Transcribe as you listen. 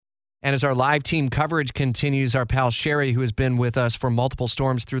And as our live team coverage continues, our pal Sherry, who has been with us for multiple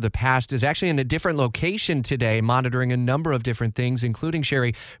storms through the past, is actually in a different location today, monitoring a number of different things, including,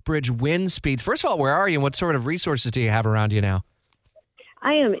 Sherry, bridge wind speeds. First of all, where are you and what sort of resources do you have around you now?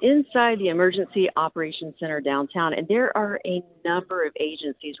 I am inside the Emergency Operations Center downtown, and there are a number of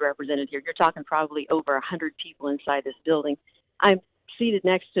agencies represented here. You're talking probably over 100 people inside this building. I'm seated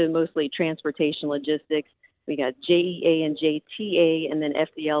next to mostly transportation logistics. We got JEA and JTA and then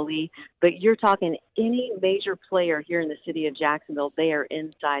FDLE. But you're talking any major player here in the city of Jacksonville, they are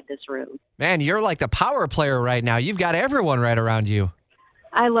inside this room. Man, you're like the power player right now. You've got everyone right around you.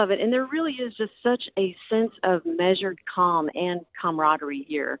 I love it. And there really is just such a sense of measured calm and camaraderie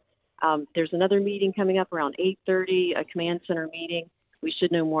here. There's another meeting coming up around 8:30, a command center meeting. We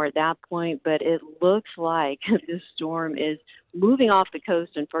should know more at that point, but it looks like this storm is moving off the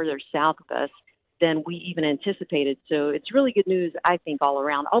coast and further south of us than we even anticipated. So it's really good news, I think, all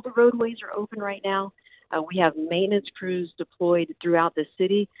around. All the roadways are open right now. We have maintenance crews deployed throughout the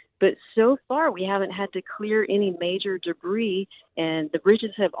city, but so far we haven't had to clear any major debris, and the bridges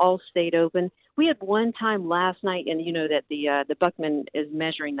have all stayed open. We had one time last night, and you know that the Buckman is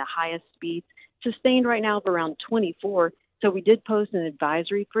measuring the highest speed, sustained right now of around 24. So we did post an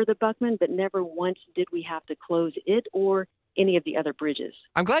advisory for the Buckman, but never once did we have to close it or any of the other bridges.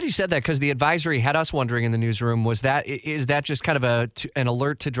 I'm glad you said that because the advisory had us wondering in the newsroom, is that just kind of an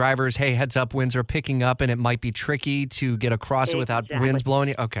alert to drivers, hey, heads up, winds are picking up and it might be tricky to get across it without winds blowing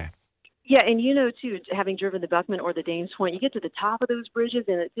you? Okay. Yeah, and you know, too, having driven the Buckman or the Dames Point, you get to the top of those bridges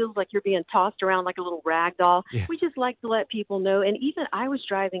and it feels like you're being tossed around like a little rag doll. Yeah. We just like to let people know. And even I was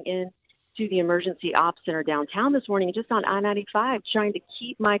driving in to the Emergency Ops Center downtown this morning, just on I-95, trying to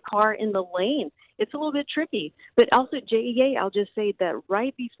keep my car in the lane. It's a little bit tricky. But also at JEA, I'll just say that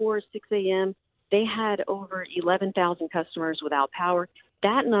right before 6 a.m., they had over 11,000 customers without power.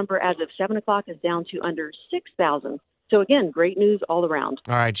 That number as of 7 o'clock is down to under 6,000. So, again, great news all around.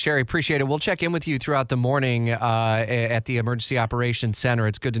 All right, Sherry, appreciate it. We'll check in with you throughout the morning at the Emergency Operations Center.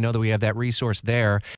 It's good to know that we have that resource there.